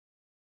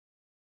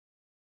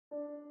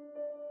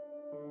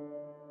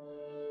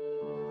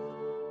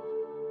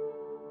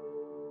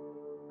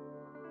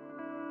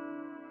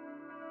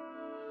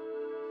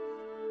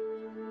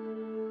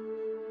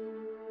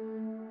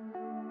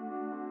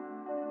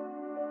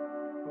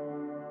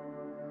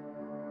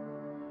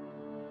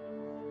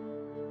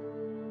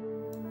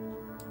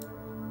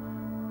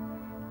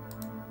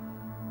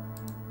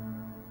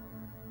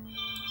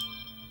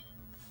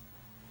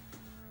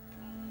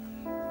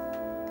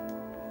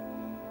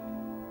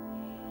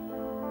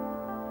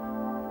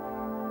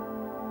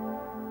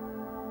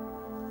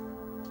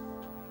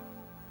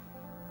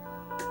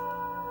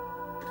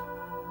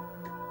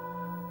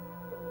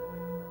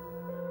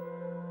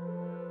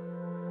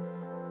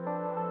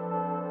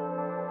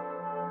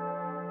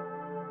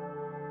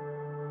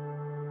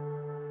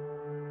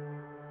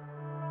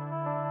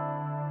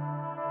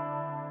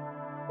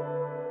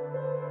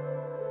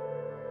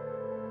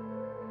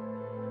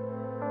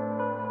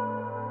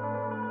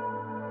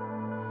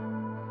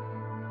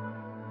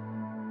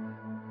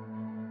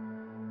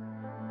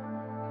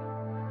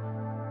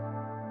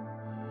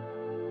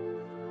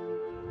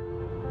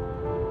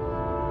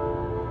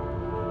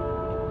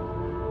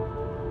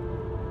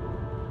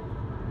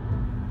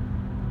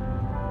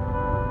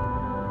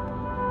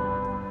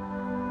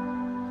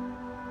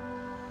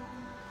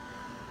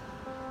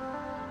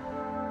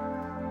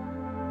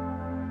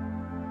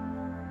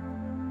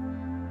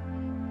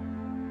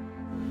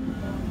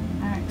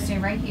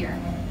right here.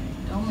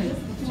 Don't move.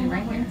 Stay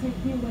right here.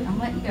 I'm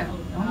letting you go.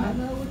 Don't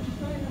move.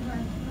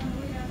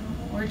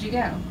 Where'd you go?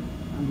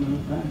 I'm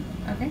moving back.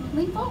 Okay,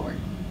 lean forward.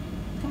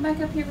 Come back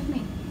up here with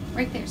me.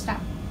 Right there,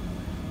 stop.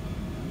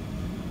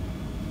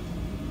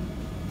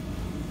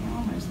 You're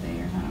almost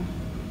there, huh?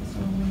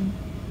 Slowly.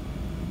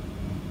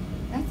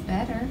 That's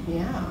better.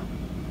 Yeah.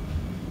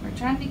 We're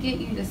trying to get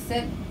you to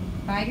sit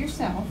by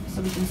yourself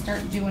so we can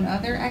start doing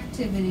other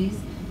activities,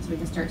 so we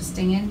can start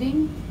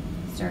standing,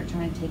 start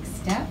trying to take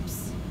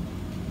steps,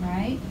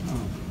 right?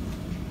 Oh.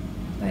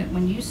 But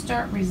when you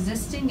start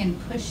resisting and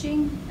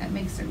pushing, that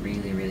makes it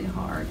really, really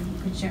hard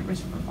and puts you at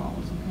risk for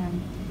falls, okay?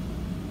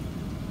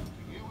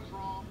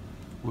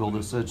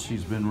 Wilda said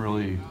she's been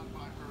really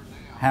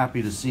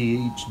happy to see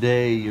each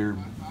day you're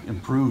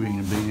improving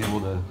and being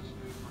able to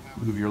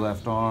move your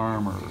left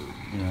arm, or,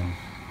 you know,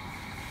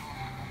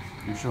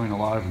 you're showing a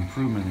lot of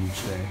improvement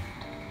each day.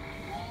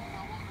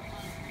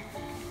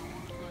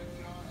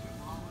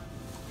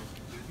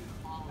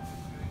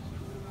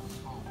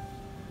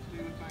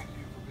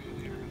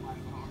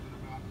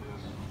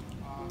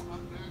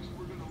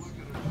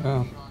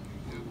 Well,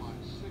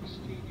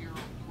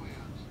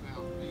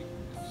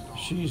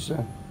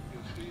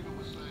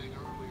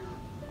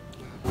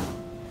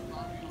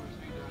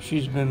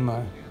 she's been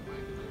my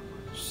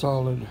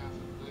solid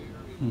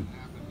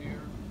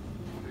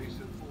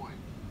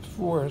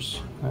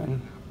force,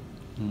 and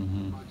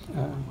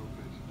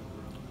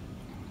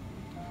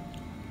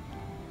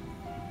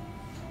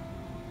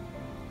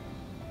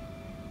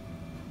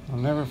I'll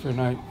never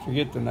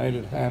forget the night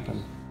it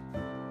happened.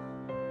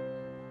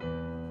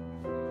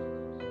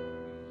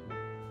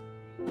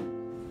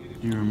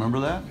 Do you remember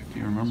that? Do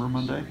you remember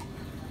Monday?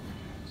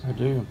 I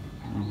do.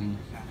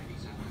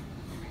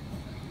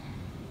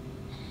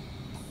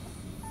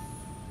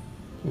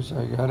 Because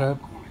I got up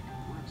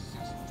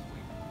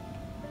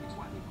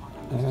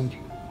and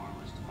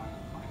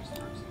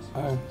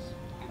I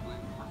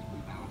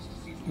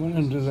went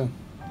into the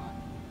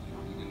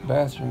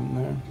bathroom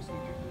there,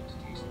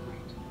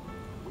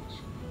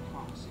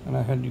 and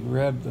I had to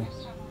grab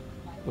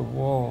the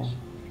wall,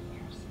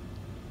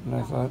 and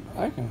I thought,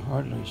 I can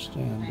hardly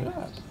stand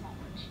up.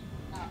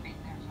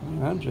 I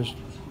mean, I'm just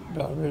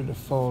about ready to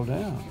fall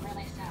down.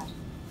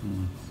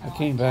 I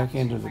came back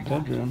into the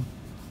bedroom,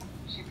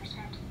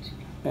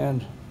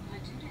 and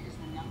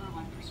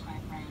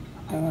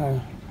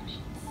I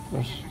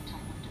was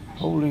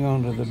holding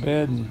onto the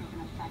bed, and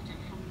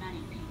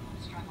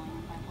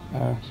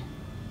I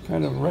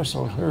kind of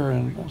wrestled her,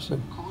 and I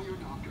said,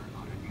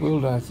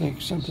 Wilda, I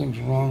think something's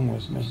wrong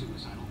with me.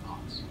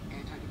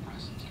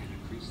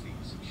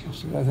 I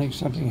said, I think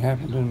something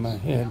happened in my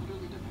head.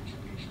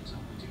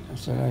 I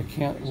said, I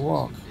can't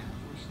walk.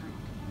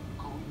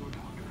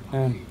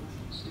 And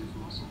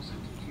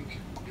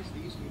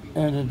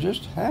it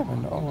just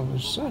happened all of a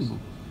sudden.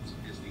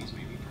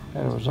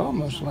 And it was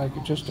almost like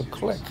just a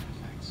click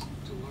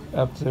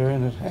up there,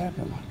 and it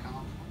happened.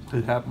 Did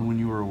it happen when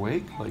you were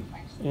awake? Like,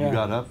 Yeah. you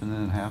got up and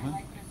then it happened?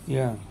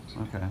 Yeah.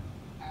 Okay.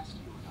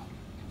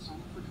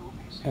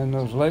 And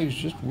those legs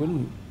just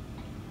wouldn't,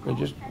 they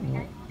just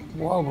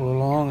wobbled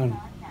along and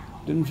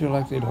didn't feel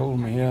like they'd hold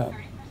me up.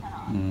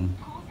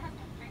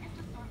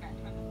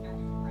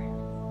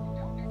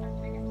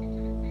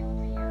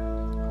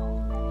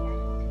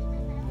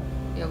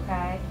 You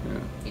okay? Yeah.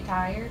 You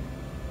tired?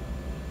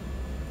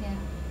 Yeah.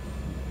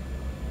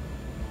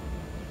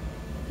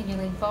 Can you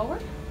lean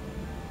forward?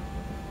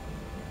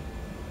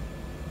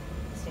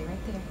 Stay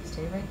right there.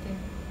 Stay right there.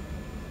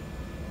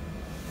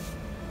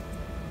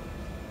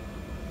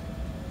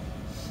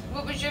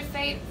 What was your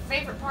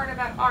favorite part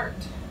about art?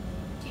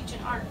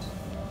 Teaching art?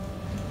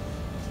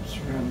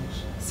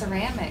 Ceramics.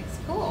 Ceramics.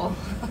 Cool.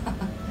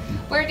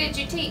 Where did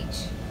you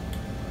teach?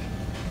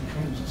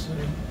 Kansas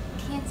City.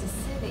 Kansas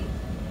City.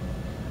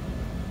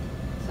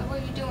 So what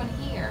are you doing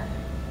here?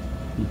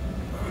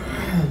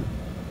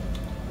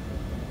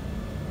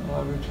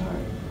 Well, I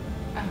retired.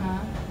 Uh-huh.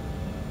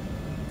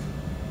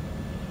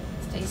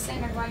 Stay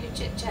centered while you're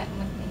chit-chatting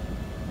with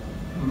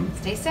me.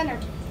 Stay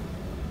centered.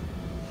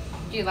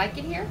 Do you like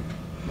it here?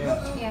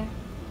 Yeah. Yeah.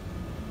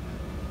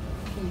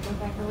 Can you go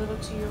back a little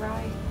to your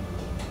right?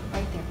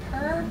 Right there.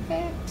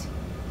 Perfect.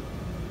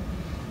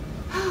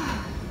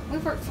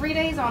 We've worked 3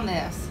 days on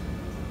this.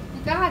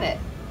 You got it.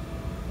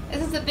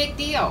 This is a big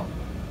deal.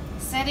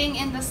 Sitting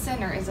in the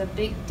center is a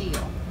big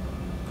deal.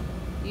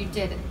 You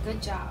did it.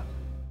 Good job.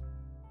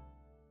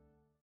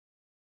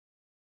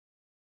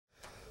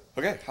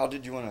 Okay, how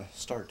did you want to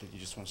start? Did you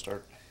just want to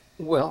start?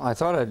 Well, I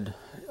thought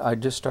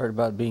I'd just start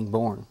about being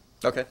born.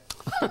 Okay,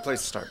 good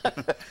place to start.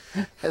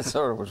 That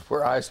sort of was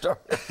where I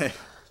started.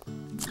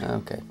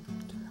 Okay.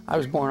 I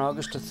was born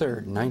August the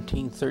 3rd,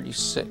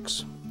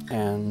 1936,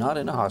 and not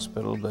in a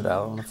hospital, but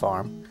out on a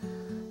farm.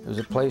 It was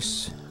a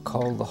place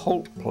called the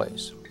Holt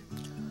Place.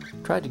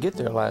 Tried to get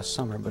there last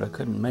summer, but I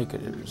couldn't make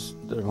it.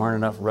 There weren't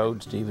enough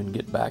roads to even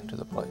get back to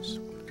the place.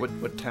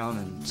 What town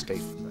and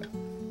state was that?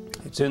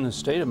 It's in the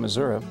state of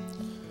Missouri,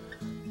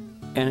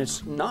 and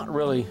it's not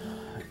really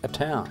a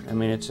town. I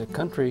mean, it's a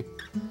country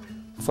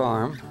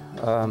farm.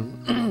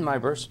 My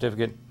birth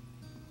certificate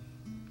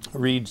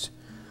Reed's,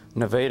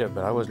 Nevada,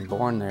 but I wasn't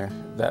born there.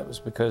 That was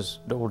because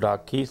the old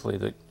Doc Keithley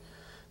that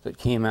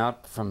came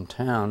out from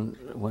town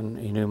when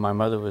he knew my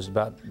mother was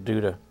about due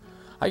to,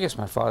 I guess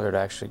my father had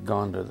actually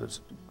gone to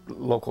this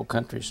local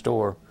country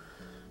store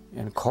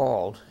and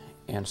called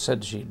and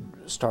said she'd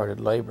started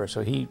labor,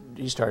 so he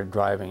started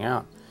driving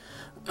out.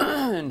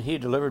 And he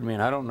delivered me,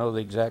 and I don't know the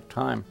exact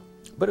time,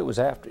 but it was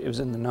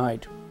in the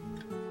night.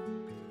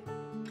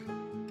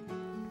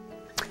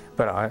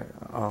 But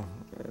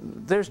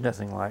there's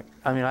nothing like,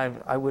 I mean,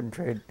 I wouldn't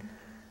trade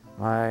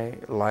my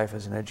life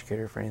as an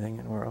educator for anything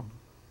in the world.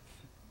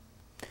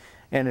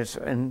 And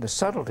the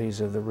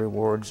subtleties of the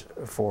rewards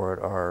for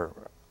it are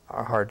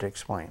hard to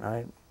explain.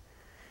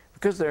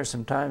 Because there are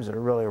some times that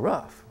are really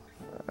rough.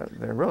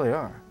 There really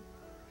are.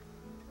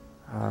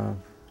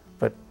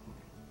 But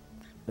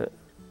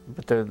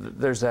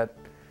there's that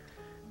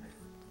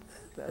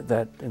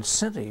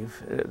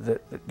incentive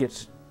that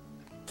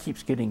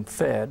keeps getting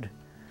fed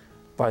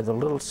by the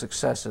little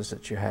successes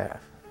that you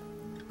have.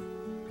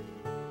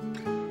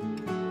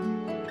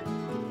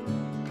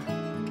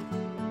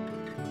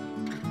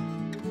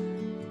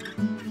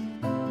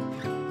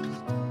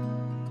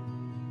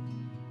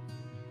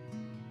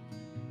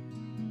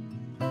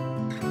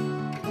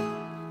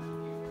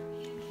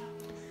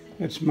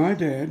 That's my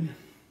dad,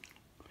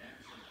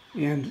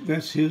 and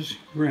that's his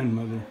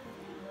grandmother,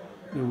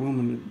 the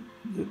woman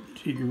that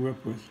he grew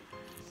up with.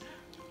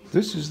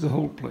 This is the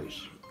whole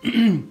place.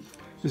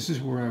 This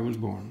is where I was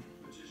born.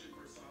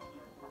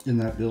 In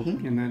that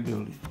building? In that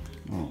building.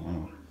 Oh,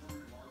 wow.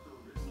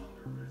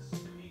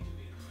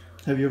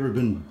 Have you ever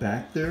been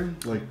back there?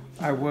 Like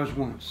I was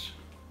once.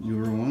 you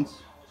were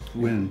once?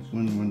 When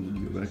did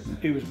you go back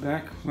there? It was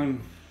back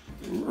when,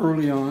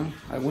 early on,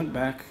 I went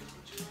back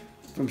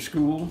from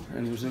school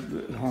and was at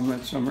home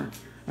that summer,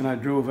 and I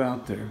drove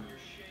out there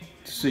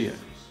to see it.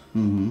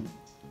 Mm-hmm.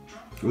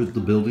 Was the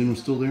building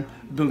still there?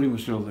 The building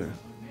was still there.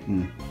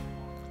 Mm.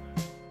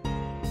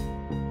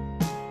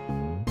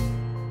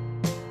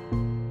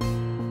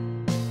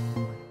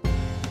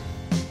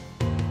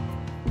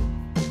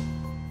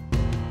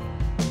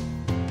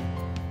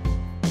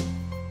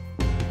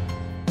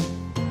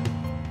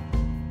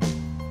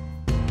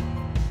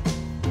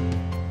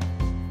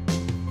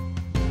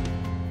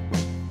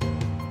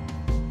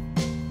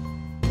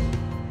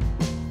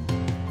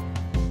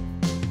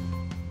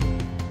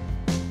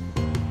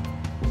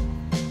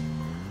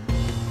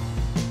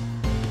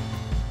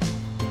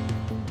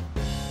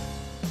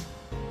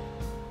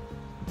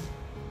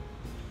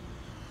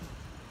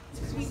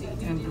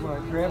 And do I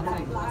grab it?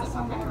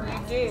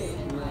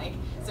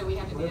 So we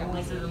have to do that.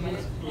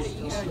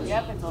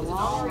 Yep, it's a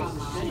long read.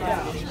 Good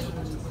job.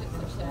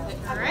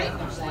 All right,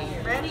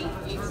 ready?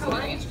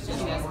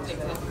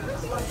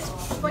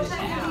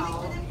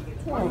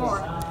 One more.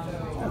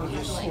 I would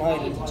just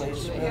slide in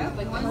place.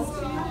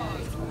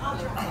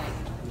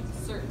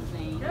 Certain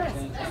things.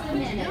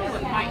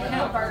 Might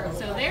help.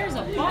 So there's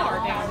a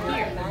bar down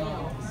here.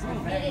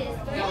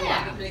 Yeah.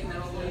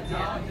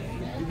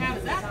 How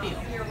does that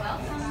feel? You're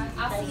welcome.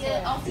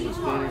 I'll see you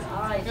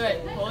tomorrow.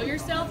 Good. Pull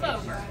yourself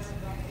over.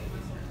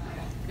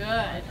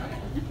 Good.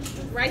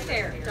 Right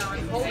there, Don.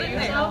 Hold it there.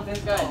 Yourself? Good.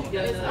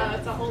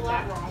 It's a whole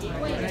lot wrong. Keep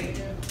waiting.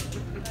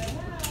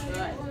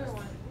 Good.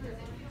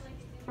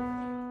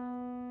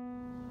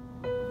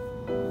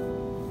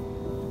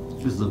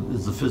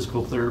 Is the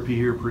physical therapy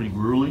here pretty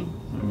grueling?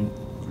 I mean,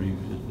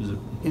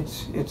 is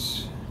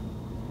it?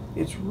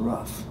 It's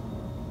rough.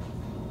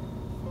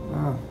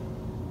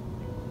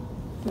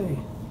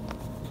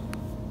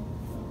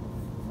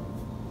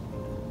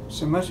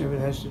 So much of it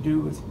has to do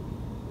with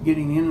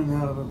getting in and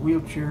out of a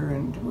wheelchair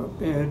into a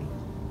bed,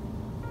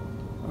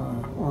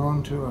 or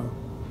onto a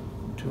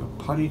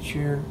potty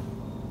chair,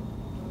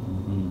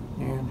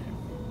 and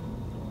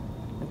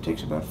it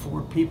takes about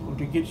 4 people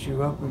to get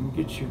you up and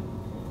get you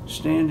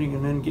standing,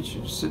 and then get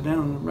you to sit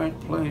down in the right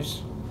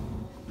place.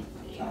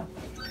 You're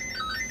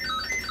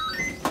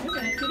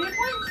going to do it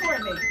for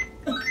me.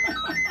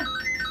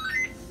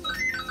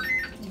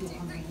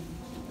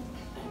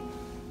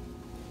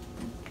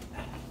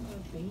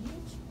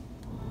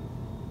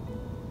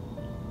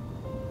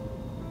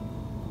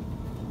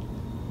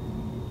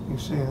 You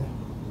see,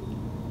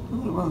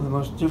 one of the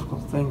most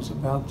difficult things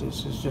about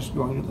this is just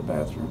going to the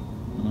bathroom.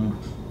 Mm.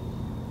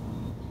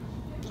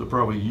 So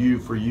probably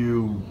for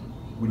you,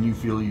 when you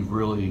feel you've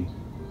really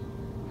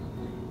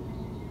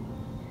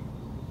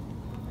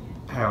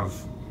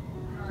have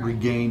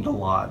regained a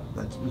lot,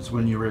 it's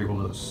when you're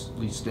able to at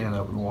least stand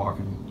up and walk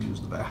and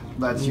use the bathroom.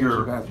 That's Use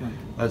the bathroom.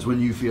 That's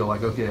when you feel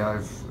like, okay,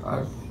 I've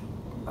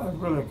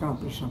really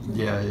accomplished something.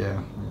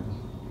 yeah.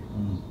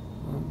 Mm.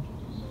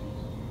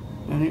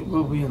 And it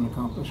will be an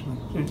accomplishment.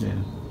 Yeah.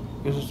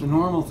 Because it's the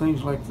normal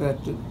things like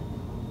that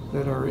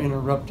that are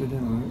interrupted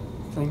in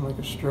a thing like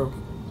a stroke,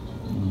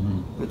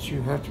 that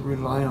you have to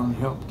rely on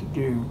help to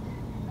do,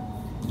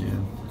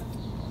 Yeah.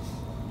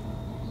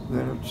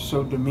 that are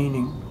so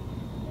demeaning.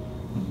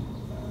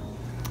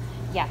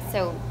 Yeah,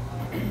 so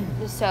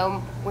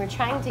we're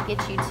trying to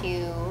get you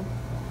to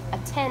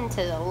attend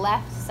to the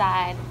left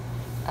side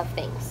of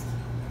things.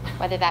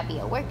 whether that be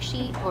a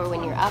worksheet or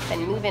when you're up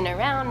and moving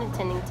around and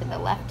tending to the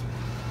left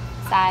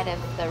side of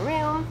the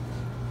room,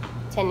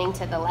 tending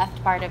to the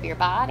left part of your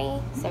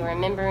body. So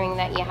remembering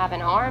that you have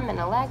an arm and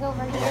a leg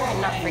over here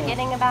and not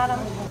forgetting about them.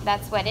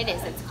 That's what it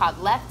is. It's called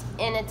left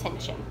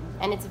inattention.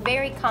 And it's a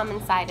very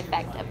common side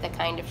effect of the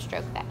kind of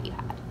stroke that you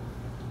had.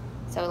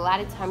 So a lot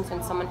of times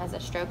when someone has a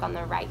stroke on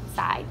the right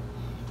side,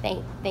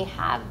 they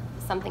have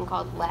something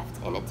called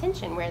left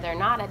inattention, where they're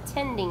not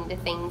attending to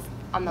things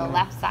on the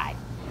left side.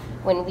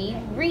 When we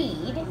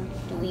read,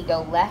 do we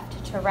go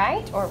left to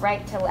right or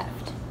right to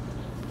left?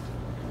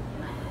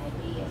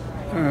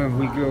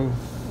 We go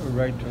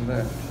right to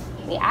left.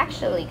 We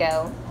actually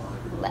go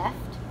left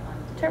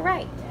to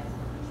right.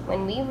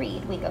 When we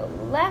read, we go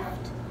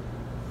left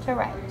to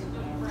right.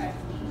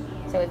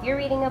 So if you're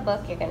reading a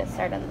book, you're going to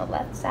start on the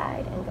left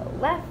side and go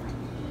left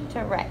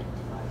to right.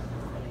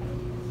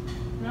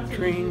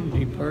 Train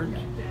depart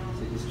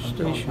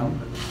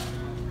station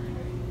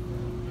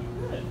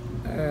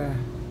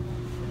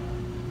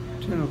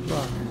 10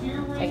 o'clock.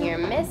 So you're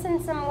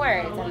missing some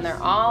words and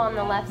they're all on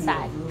the left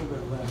side.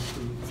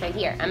 So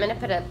here, I'm going to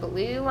put a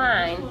blue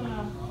line.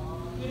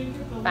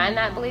 Find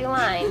that blue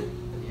line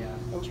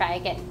and try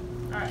again.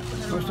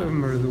 Most of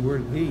them are the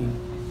word the.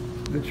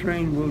 The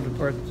train will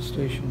depart the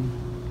station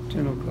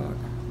 10 o'clock.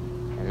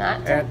 And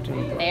not At 10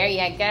 o'clock. There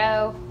you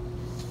go.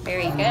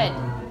 Very good.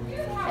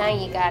 Now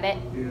you got it.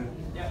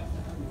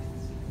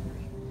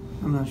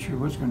 I'm not sure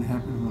what's going to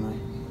happen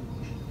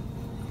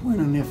when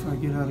and if I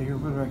get out of here,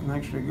 whether I can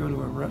actually go to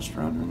a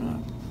restaurant or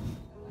not.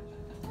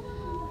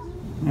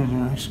 And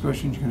the next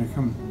question's going to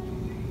come,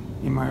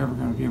 am I ever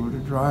going to be able to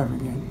drive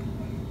again?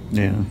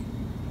 Yeah.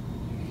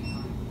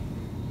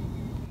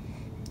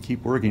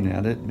 Keep working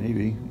at it,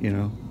 maybe, you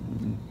know.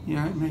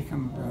 Yeah, it may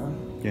come about.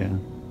 Yeah.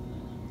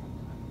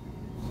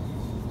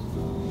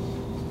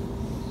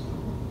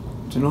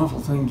 It's an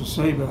awful thing to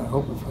say, but I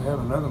hope if I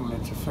have another one,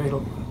 it's a fatal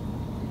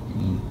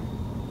one.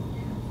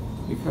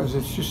 Because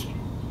it's just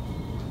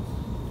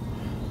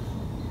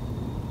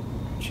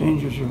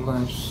changes your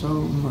life so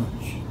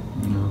much.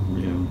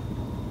 Yeah.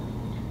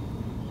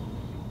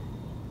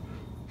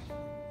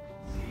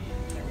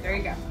 There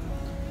you go.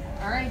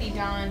 Alrighty,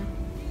 Don.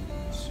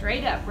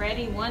 Straight up.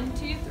 Ready? 1,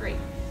 2, 3.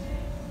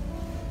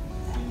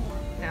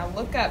 Now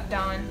look up,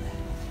 Don.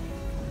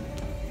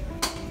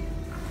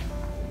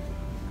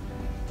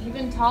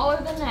 Even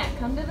taller than that.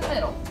 Come to the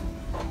middle.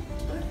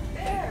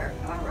 There.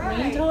 All right.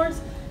 Lean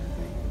towards.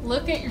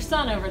 Look at your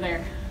son over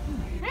there.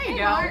 There you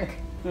go. Mark.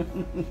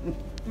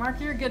 Mark,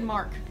 you're a good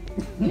Mark.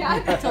 Yeah.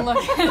 To look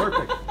at.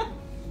 Perfect.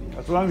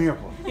 That's what I'm here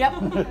for. Yep.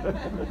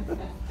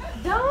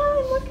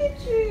 Don, look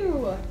at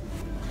you.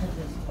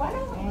 Why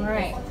don't we All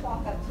right. let's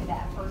walk up to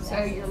that first.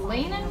 So you're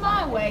leaning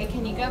my way.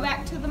 Can you go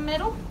back to the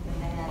middle?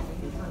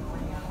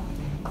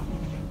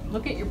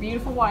 Look at your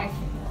beautiful wife.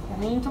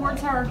 Lean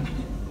towards her.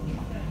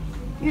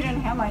 You don't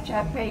know how much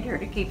I paid her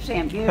to keep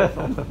saying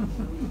beautiful.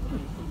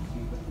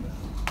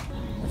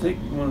 I think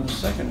one of the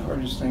second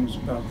hardest things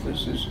about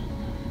this is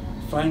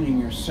finding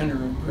your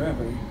center of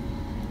gravity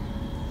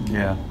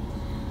Yeah.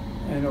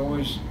 and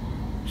always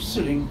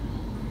sitting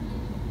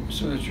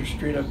so that you're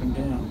straight up and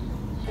down.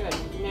 Good.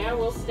 Now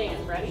we'll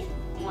stand. Ready?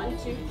 1,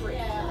 2, 3.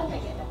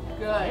 Good.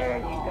 There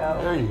you go.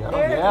 There you go.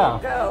 There Yeah.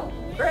 you go.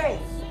 Great.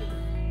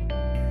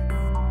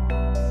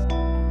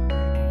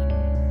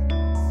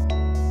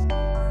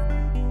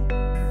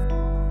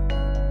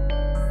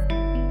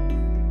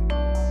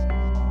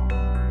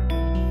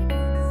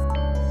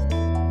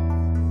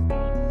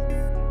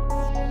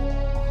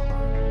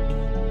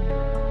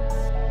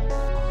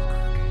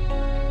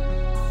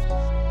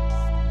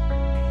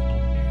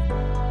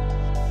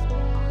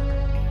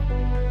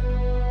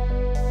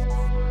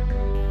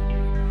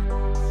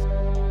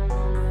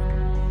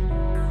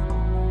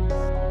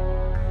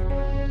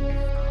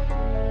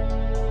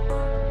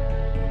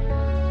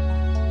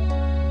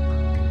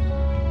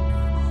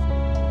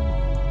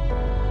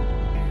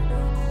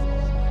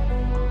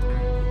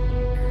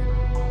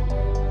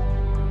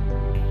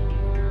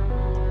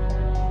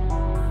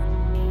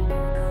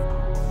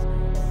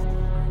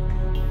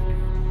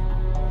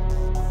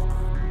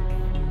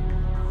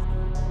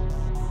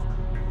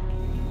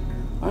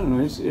 I don't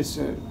know,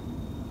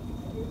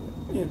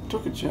 it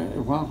took a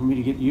while for me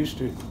to get used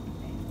to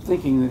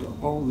thinking that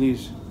all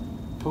these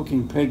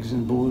poking pegs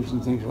and boards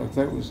and things like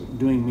that was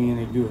doing me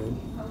any good.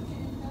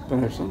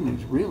 But I suddenly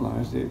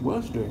realized that it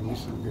was doing me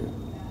some good.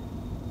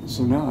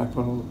 So now I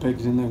put all the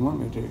pegs in they want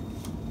me to.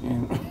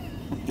 And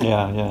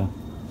Yeah.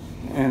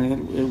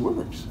 and it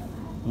works.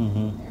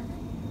 Mm-hmm.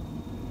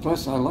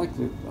 Plus I like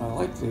the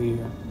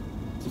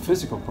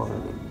physical part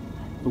of it.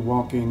 The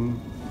walking,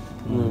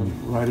 the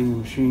riding the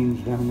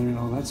machines down there and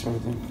all that sort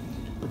of thing.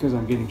 Because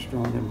I'm getting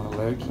stronger in my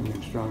legs, I'm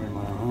getting stronger in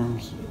my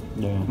arms,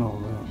 and all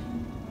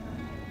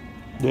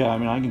that. Yeah, I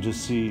mean, I can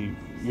just see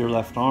your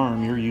left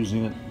arm, you're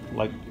using it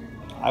like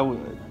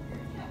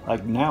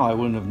now I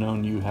wouldn't have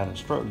known you had a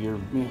stroke.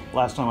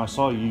 Last time I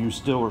saw you, you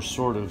still were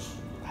sort of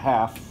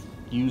half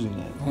using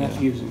it. Half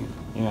using it.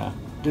 Yeah.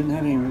 Didn't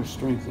have any real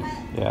strength in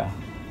it. Yeah.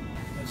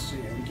 Let's see,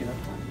 I can get up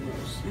like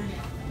this.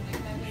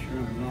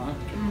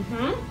 unlocked,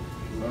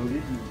 Mm-hmm.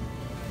 loaded.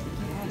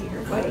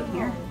 Here, buddy,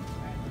 here.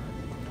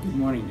 Good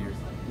morning, dear.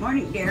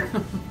 Morning, dear.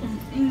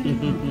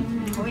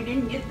 We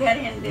didn't get that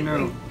in, did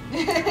No. we?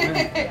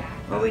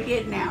 Well, we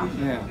did now.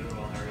 Yeah.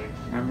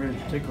 I'm ready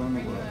to take on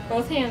the world.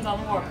 Both hands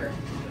on the walker.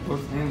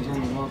 Both hands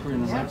on the walker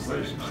in the right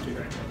places, too.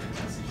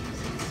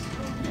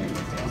 There you go.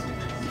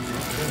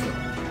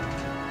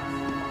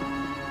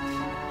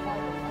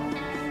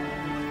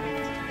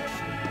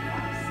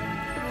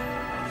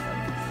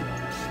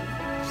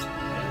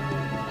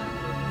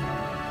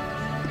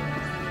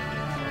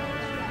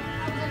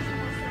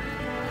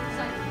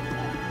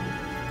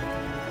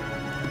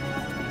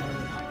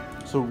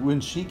 So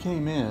when she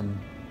came in,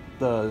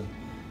 the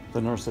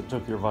nurse that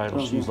took your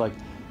vitals, she's like,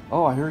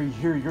 "Oh, I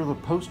hear you're the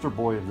poster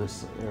boy of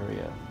this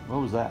area."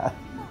 What was that?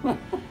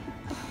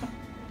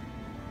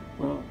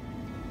 Well,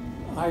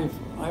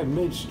 I've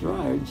made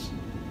strides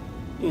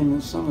in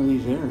some of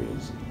these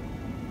areas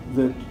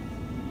that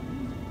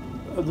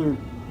other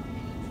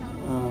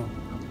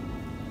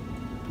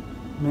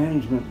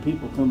management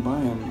people come by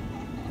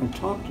and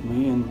talk to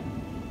me and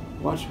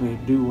watch me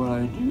do what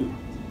I do.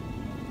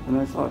 And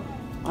I thought,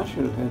 I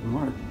should have had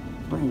Mark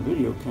bring a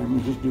video camera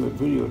and just do a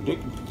video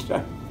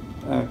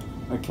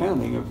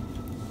accounting of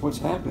what's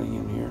happening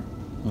in here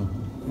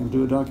and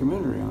do a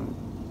documentary on it.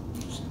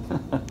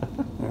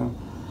 You know,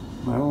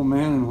 my old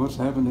man and what's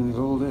happened in his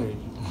old age.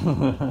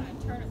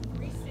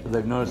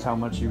 They've noticed how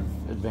much you've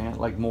advanced,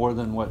 like more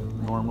than what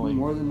normally?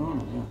 More than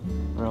normal, yeah.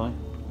 Really?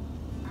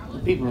 The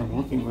people I'm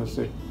working with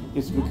say,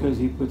 it's because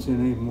he puts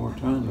in even more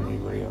time than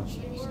anybody else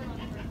does.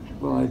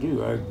 Well, I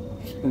do. I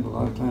spend a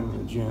lot of time in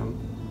the gym.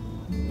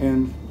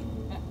 And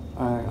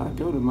I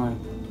go to my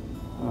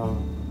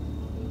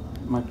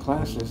my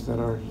classes that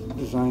are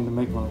designed to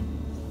make my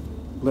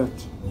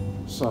left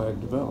side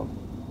develop.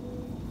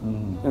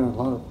 And a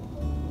lot of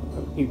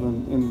people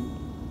in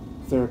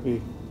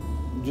therapy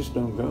just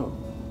don't go.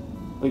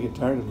 They get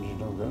tired of them, just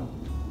don't go.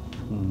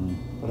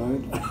 But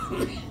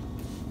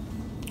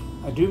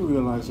I do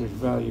realize there's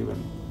value in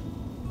it,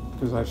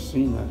 because I've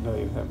seen that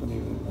value happen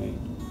even in me.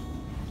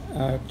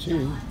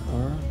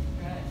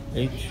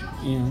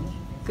 T-R-H-N.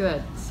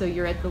 Good. So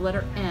you're at the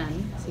letter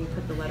N, so you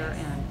put the letter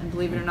N. And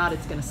believe it or not,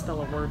 it's going to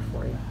spell a word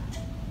for you.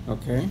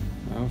 Okay,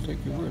 I'll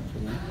take your word for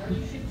that.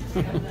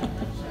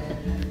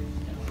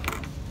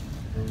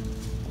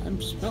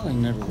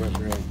 Spelling never was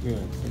real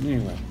good, but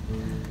anyway.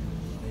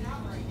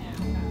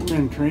 I'm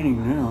in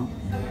training now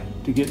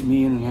to get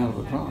me in and out of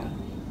a car.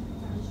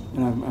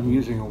 And I'm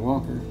using a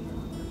walker.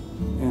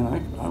 And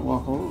I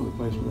walk all over the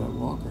place with that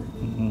walker.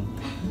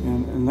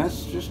 And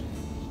that's just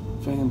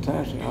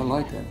fantastic. I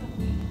like that.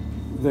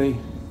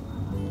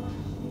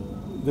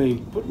 They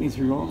put me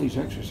through all these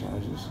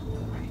exercises.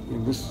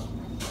 And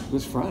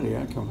this Friday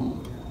I come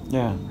home.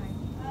 Yeah.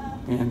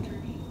 And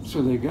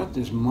so they got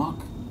this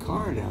mock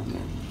car down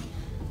there.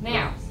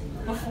 Now,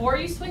 before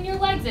you swing your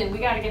legs in, we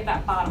got to get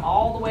that bottom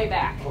all the way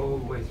back. All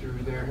the way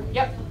through there.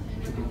 Yep.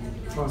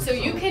 So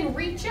you can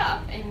reach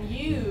up and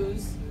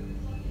use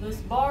this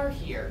bar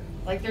here.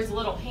 Like there's a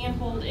little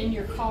handhold in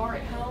your car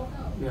at home.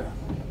 Yeah.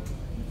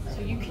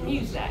 So you can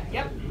use that.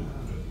 Yep.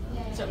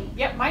 So,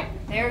 yep, Mike,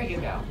 there you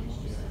go.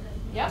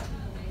 Yep.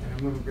 And I'm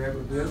going to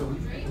grab the other one.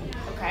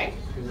 Okay.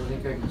 Because I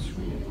think I can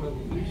swing it a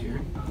little easier.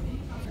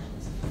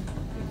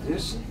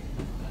 This,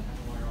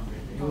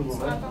 do the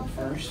left one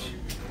first.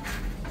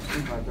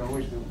 Seems like I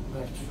always do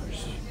left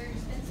first.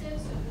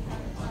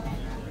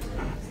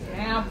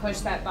 Now push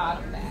that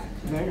bottom back.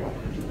 There.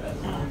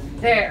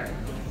 There.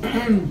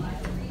 And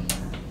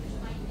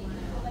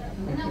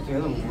put the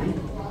other one.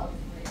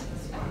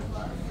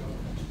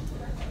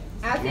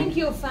 I think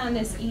you'll find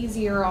this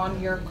easier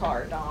on your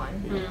car,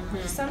 Dawn.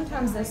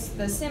 Sometimes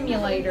the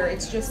simulator,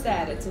 it's just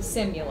that, it's a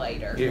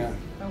simulator. Yeah.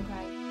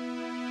 Okay.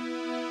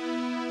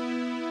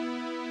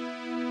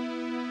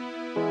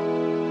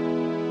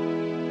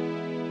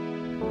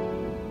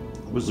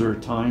 Was there a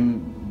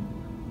time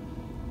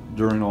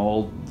during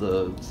all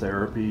the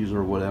therapies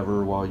or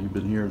whatever while you've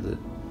been here that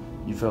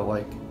you felt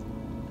like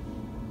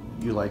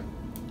you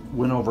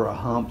went over a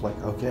hump, like,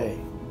 okay,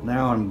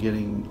 now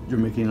you're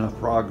making enough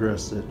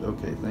progress that,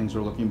 okay, things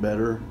are looking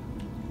better?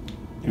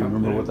 Do you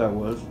remember what that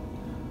was?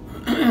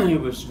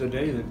 It was the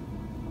day that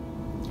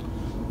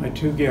my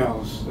two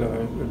gals that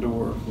I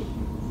adore,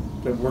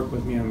 that work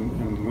with me on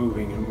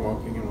moving and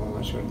walking and all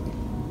that sort of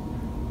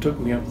thing, took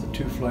me up the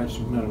 2 flights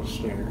of metal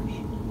stairs.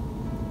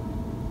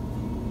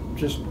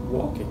 Just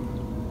walking.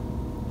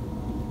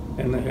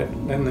 And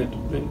then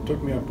they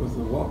took me up with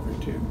the walker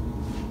too.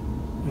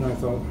 And I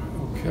thought,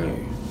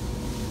 okay,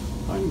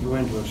 I can go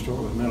into a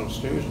store with metal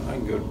stairs and I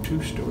can go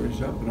 2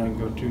 stories up and I can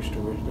go 2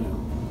 stories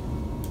down.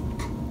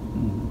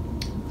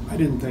 I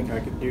didn't think I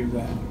could do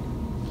that,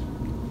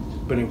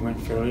 but it went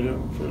fairly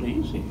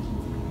easy.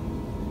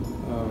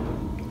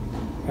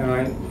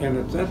 And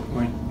at that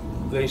point,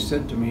 they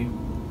said to me,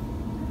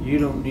 "You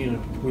don't need a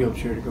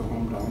wheelchair to go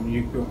home, Don.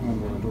 You can go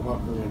home with a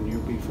walker and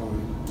you'll be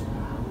fine."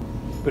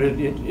 But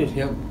it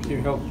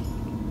helped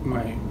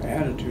my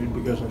attitude,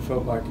 because I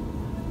felt like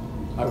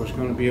I was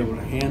going to be able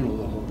to handle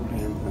the whole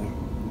damn thing.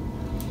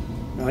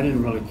 I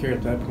didn't really care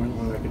at that point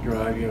whether I could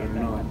drive yet or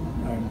not.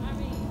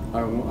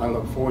 I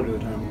look forward to the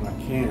time when I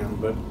can,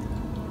 but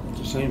at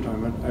the same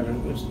time, I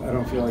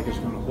don't feel like it's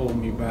going to hold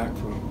me back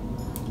from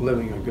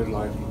living a good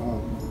life at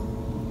home.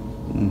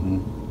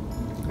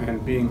 Mm-hmm.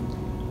 And being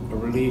a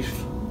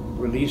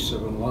release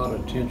of a lot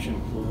of tension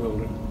for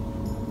Wilda,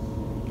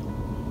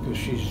 because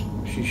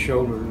she's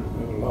shouldered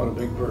a lot of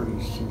big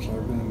burdens since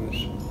I've been in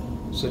this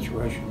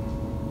situation.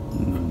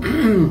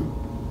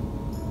 Mm-hmm.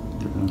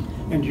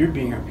 And your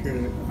being up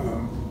here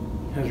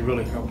has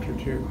really helped her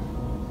too.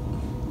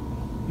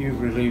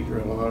 You've relieved her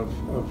a lot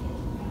of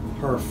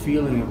her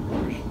feeling of the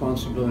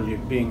responsibility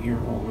of being here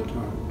all the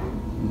time.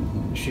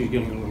 Mm-hmm. She's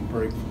getting a little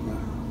break from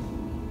that.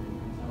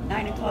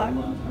 9 o'clock?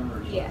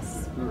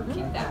 Yes.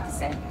 Keep that the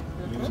same.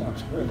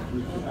 Sounds good.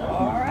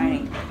 All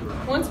righty.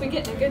 Once we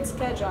get in a good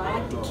schedule, I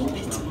like to keep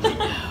it.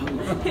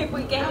 If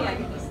we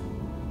can.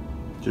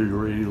 So you're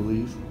ready to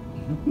leave?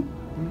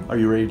 Are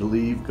you ready to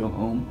leave? Go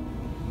home?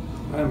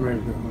 I'm ready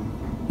to go home.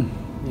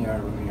 Yeah, I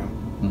really am.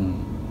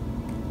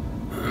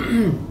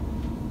 Mm.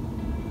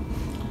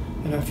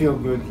 And I feel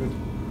good that,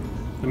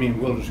 I mean,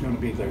 Wilda's going to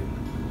be there.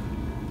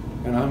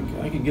 And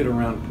I can get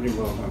around pretty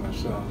well by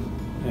myself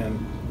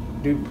and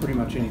do pretty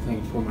much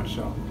anything for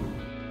myself.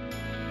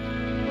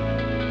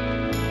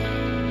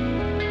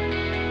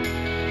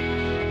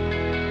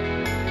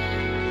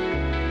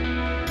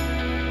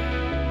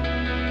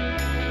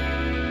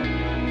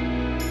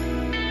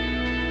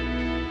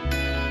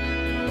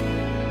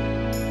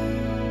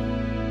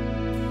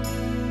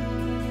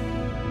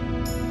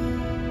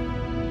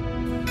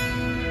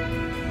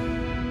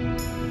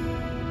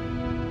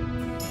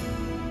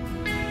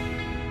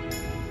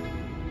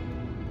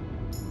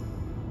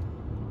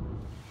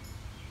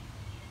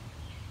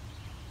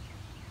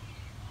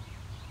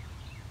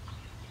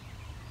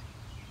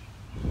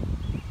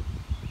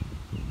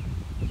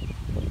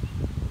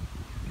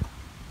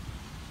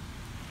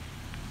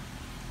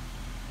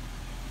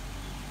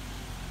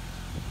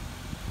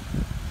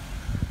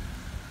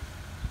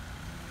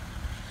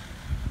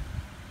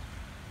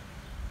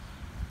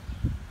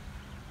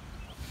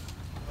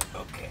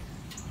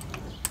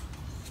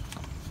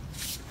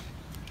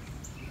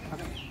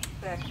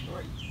 Back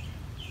short.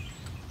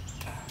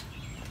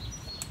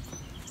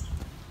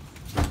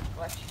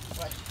 Watch.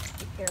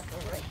 Be careful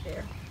right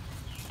there.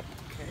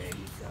 There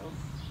you go.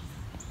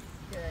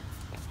 Good.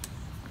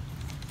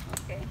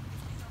 Okay.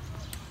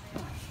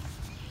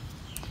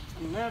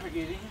 I'm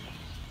navigating.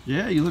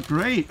 Yeah, you look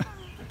great.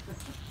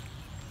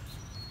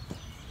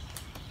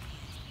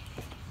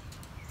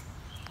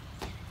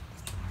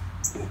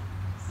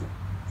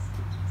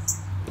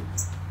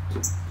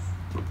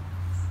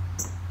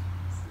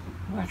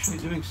 I'm actually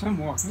doing some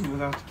walking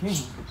without the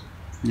cane.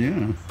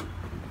 Yeah.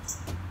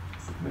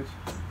 But,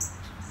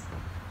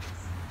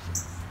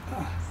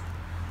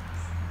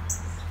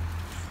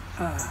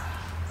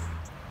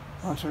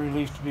 well, it's a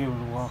relief to be able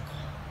to walk.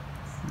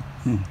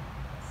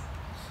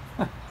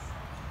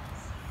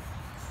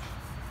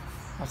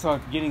 I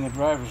thought getting a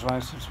driver's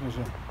license was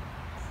a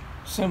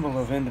symbol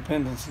of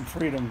independence and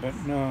freedom, but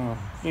no,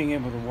 being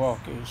able to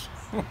walk is.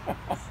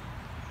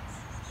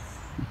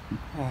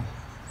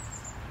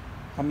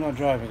 I'm not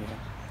driving yet.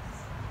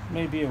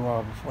 Maybe a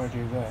while before I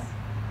do that.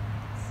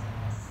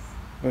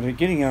 But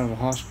getting out of the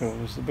hospital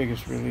was the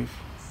biggest relief.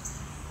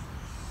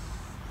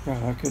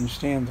 God, I couldn't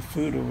stand the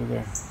food over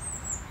there.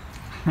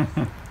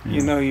 Yeah.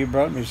 You know, you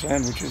brought me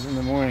sandwiches in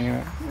the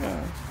morning.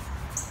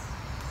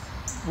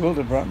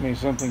 Wilda brought me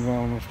something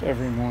almost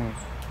every morning,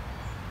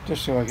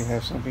 just so I could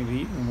have something to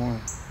eat in the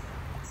morning.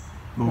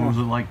 What was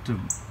it like to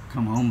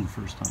come home the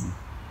first time?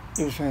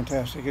 It was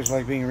fantastic. It's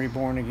like being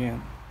reborn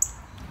again.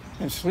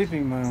 And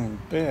sleeping in my own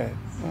bed.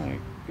 My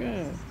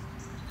God.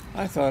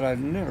 I thought I'd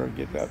never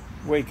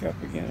wake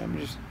up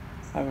again.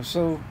 I was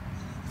so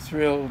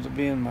thrilled to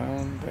be in my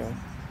own bed.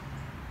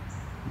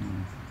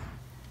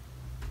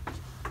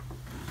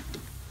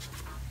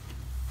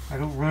 I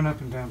don't run up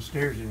and down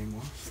stairs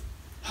anymore.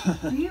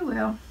 You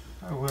will.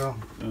 I will.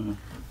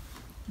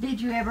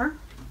 Did you ever?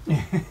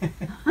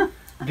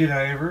 Did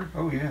I ever?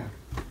 Oh yeah.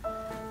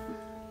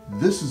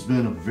 This has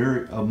been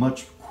a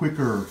much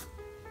quicker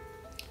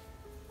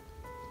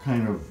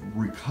kind of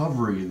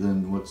recovery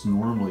than what's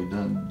normally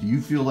done. Do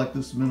you feel like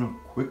this has been a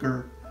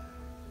quicker?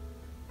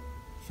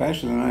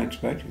 Faster than I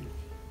expected.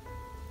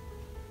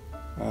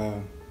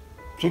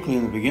 Particularly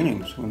in the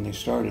beginnings when they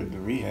started the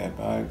rehab,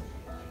 I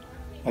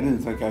didn't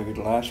think I could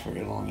last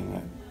very long in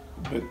that.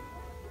 But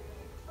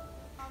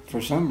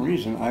for some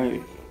reason,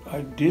 I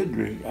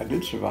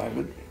did survive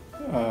it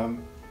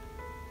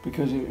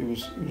because it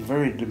was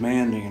very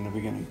demanding in the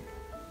beginning.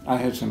 I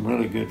had some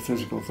really good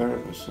physical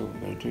therapists over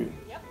there too.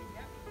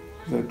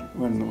 That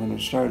when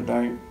it started,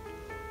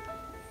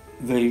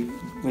 they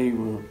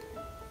were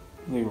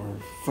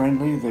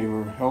friendly, they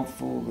were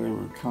helpful, they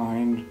were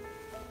kind,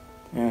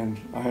 and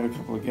I had a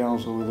couple of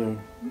gals over there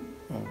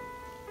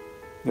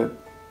that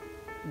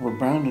were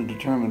bound and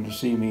determined to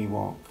see me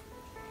walk.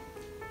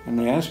 And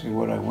they asked me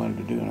what I wanted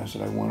to do, and I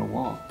said, I want to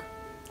walk.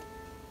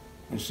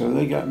 And so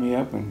they got me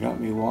up and got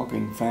me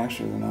walking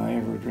faster than I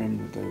ever dreamed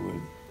that they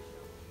would.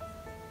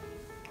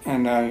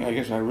 And I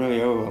guess I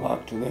really owe a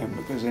lot to them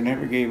because they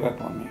never gave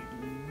up on me.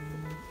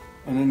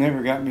 And they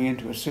never got me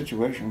into a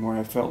situation where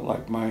I felt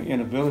like my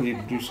inability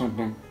to do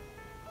something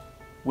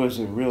was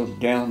a real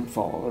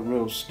downfall, a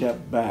real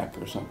step back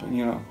or something,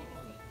 you know.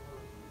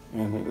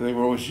 And they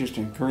were always just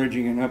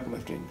encouraging and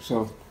uplifting,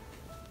 so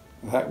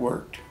that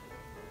worked.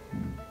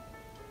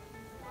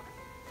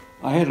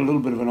 I had a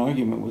little bit of an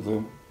argument with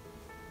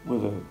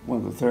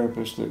one of the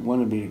therapists that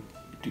wanted me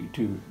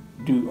to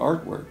do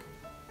artwork.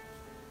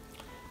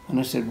 And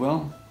I said,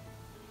 well,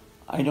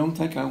 I don't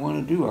think I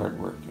want to do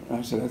artwork. And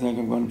I said, I think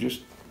I'm going to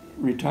just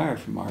retire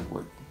from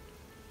artwork.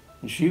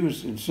 And she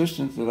was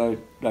insistent that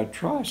I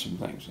try some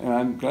things. And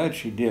I'm glad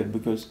she did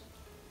because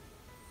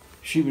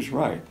she was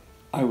right.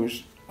 I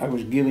was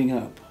giving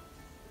up.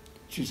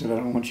 She said, I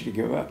don't want you to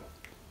give up.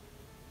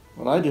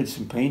 Well, I did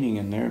some painting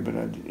in there, but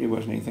it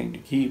wasn't anything to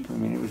keep. I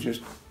mean, it was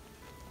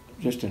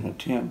just an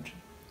attempt.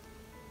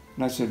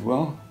 And I said,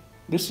 well,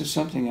 this is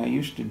something I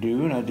used to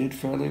do, and I did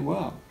fairly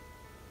well.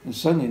 And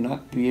suddenly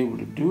not be able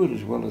to do it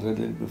as well as I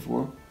did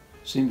before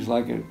seems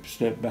like a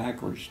step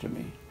backwards to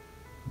me.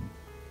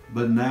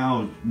 But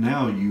now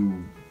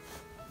you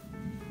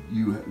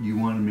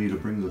wanted me to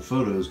bring the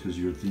photos because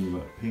you were thinking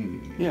about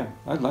painting again. Yeah,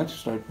 I'd like to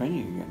start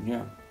painting again,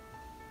 yeah.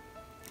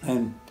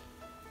 And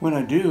when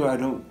I do, I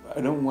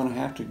don't want to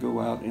have to go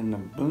out in the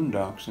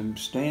boondocks and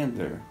stand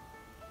there.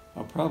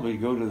 I'll probably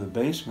go to the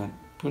basement,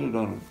 put it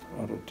on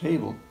a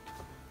table,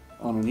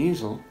 on an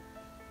easel,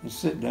 and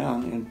sit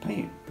down and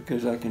paint,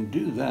 because I can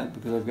do that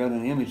because I've got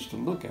an image to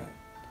look at.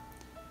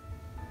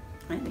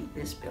 I think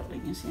this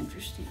building is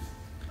interesting.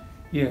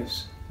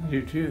 Yes, I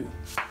do too.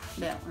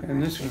 That one. And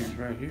right this there. one's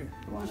right here.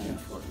 The one in the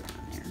foreground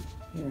there.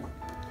 Yeah.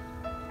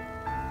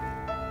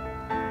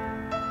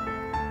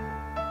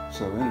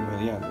 So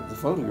anyway, yeah, the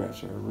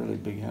photographs are a really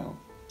big help.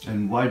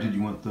 And why did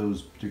you want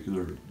those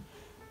particular?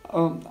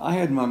 I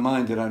had in my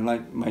mind that I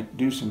might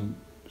do some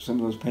of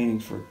those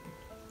paintings for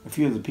a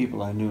few of the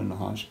people I knew in the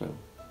hospital.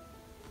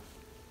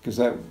 Because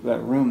that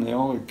room, they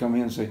all would come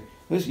in and say,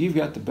 listen, you've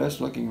got the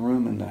best looking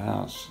room in the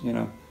house, you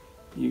know.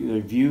 Their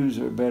views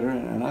are better,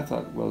 and I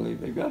thought, well,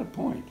 they've got a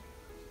point.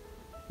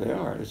 They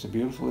are. It's a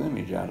beautiful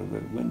image out of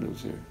the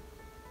windows here.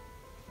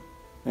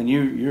 And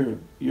you're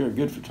a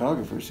good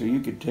photographer, so you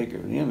could take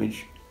an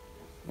image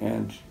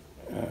and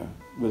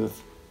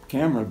with a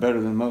camera better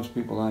than most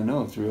people I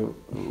know through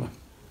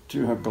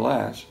a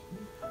glass.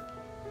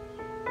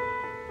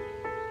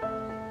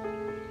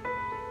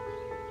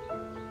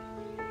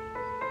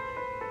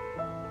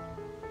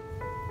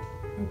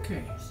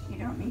 Okay. You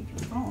don't need your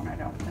phone, I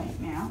don't think,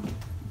 now.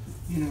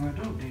 You know, I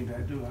don't need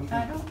that, do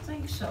I? I don't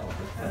think so,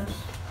 because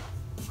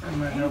I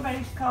might if help.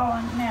 anybody's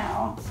calling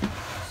now, it's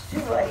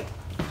too late.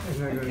 Is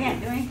that We good?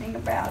 can't do anything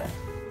about it.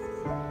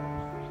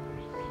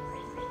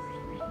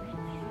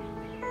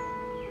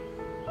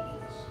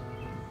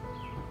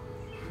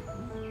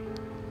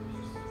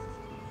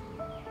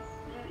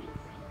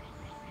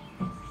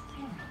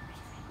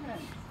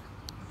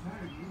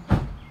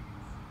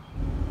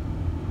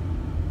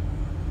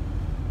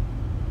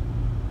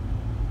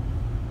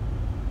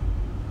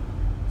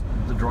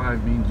 The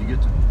drive means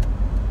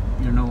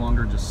you're no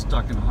longer just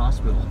stuck in a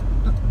hospital.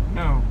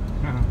 No.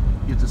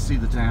 You get to see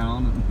the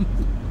town.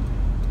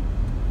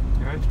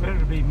 Yeah, it's better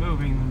to be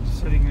moving than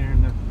sitting there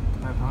in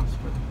that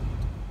hospital.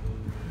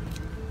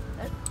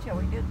 Shall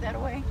we do it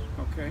that way?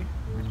 Okay.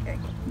 Okay.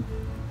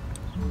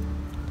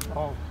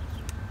 I'll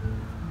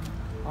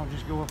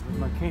just go up with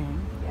my cane.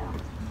 Yeah.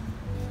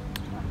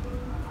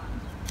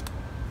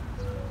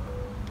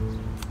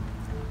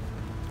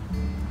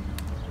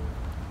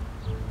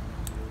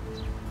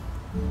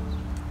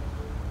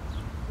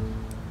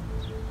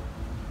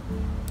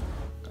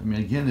 I mean,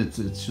 again,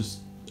 it's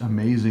just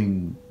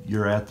amazing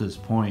you're at this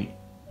point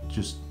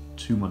just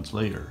 2 months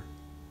later.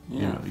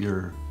 Yeah. You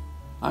know,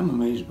 I'm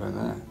amazed by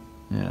that.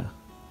 yeah.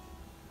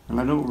 And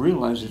I don't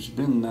realize it's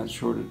been that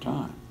short a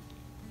time.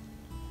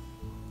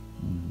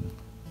 Mm.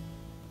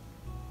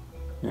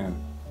 Yeah.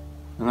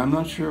 And I'm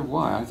not sure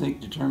why. I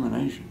think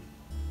determination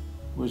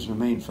was the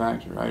main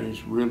factor. I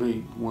just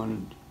really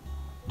wanted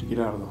to get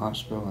out of the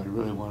hospital. I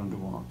really wanted to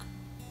walk.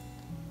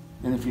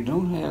 And if you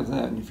don't have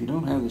that, and if you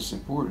don't have the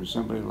support of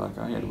somebody like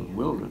I had with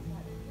Wildred,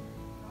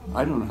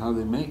 I don't know how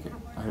they make it.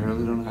 I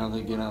really don't know how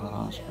they get out of the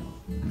hospital.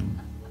 Mm.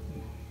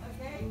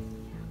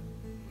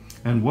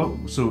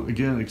 And so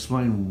again,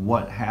 explain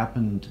what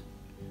happened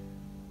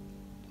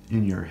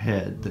in your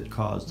head that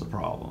caused the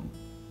problem.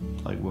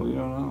 Like what? We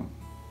don't know.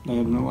 They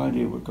have no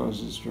idea what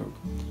causes the stroke.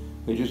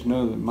 They just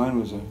know that mine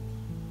was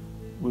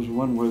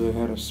one where they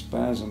had a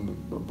spasm,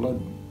 a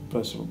blood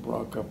vessel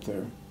broke up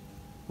there.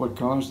 What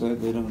caused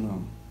that, they don't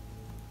know.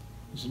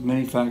 So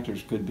many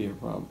factors could be a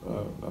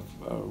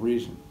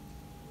reason.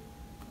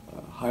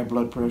 High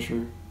blood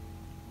pressure,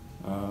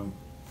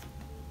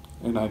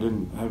 and I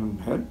haven't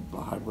had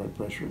high blood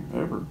pressure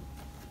ever.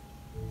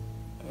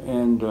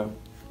 And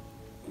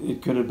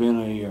it could have been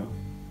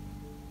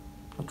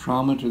a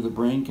trauma to the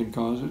brain can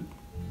cause it.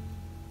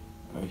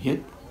 A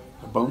hit,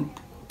 a bump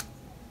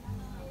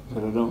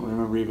that I don't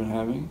remember even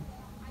having.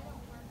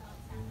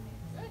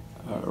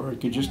 or it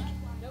could just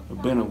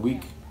have been a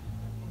weak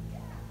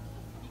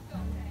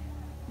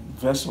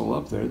vessel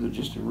up there that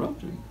just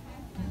erupted.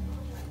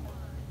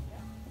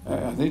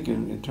 I think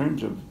in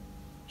terms of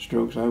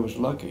strokes, I was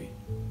lucky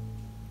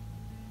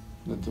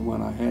that the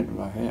one I had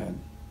what I had.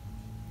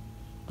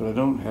 But I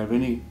don't have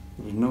any,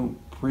 there was no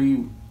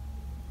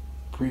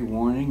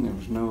pre-warning, there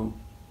was no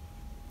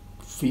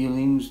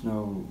feelings,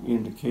 no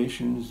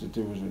indications that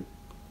there was a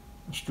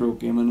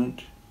stroke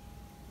imminent.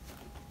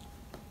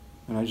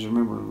 And I just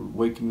remember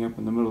waking up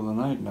in the middle of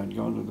the night and I'd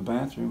gone to the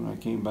bathroom and I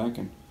came back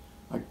and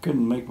I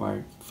couldn't make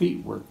my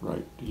feet work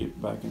right to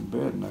get back in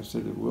bed. And I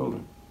said to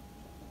Wilda,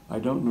 I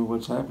don't know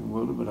what's happened,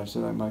 Wilda, but I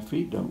said, my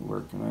feet don't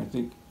work and I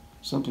think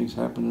something's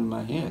happened in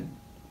my head.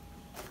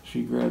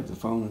 She grabbed the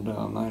phone and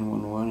dialed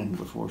 911, and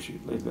before she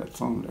laid that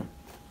phone there,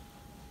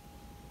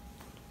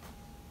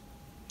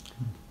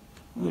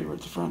 they were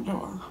at the front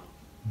door.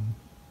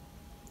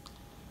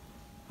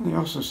 And they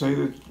also say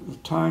that the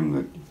time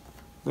that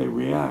they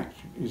react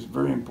is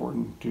very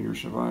important to your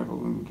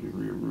survival and to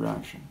your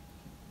reaction.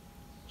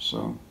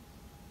 So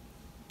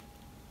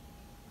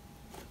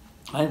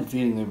I have a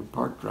feeling they were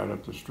parked right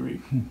up the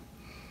street,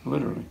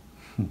 literally,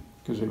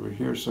 because they were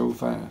here so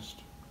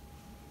fast.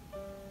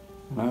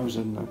 And I was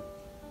in the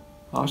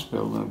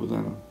hospital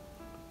within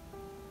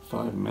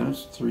 5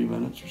 minutes, 3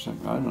 minutes or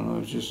something. I don't know, it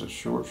was just a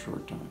short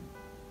time.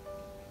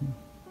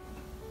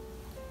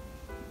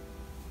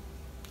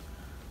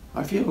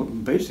 I feel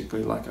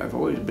basically like I've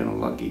always been a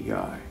lucky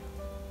guy.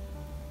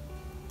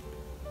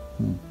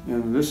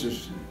 And this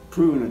has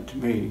proven it to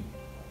me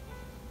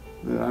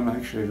that I'm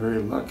actually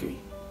very lucky.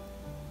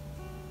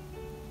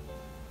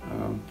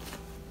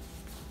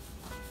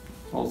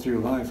 All through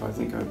life, I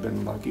think I've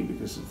been lucky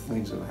because of the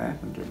things that have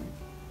happened to me.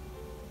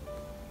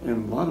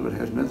 And a lot of it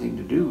has nothing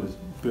to do with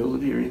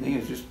ability or anything,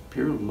 it's just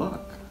pure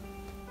luck.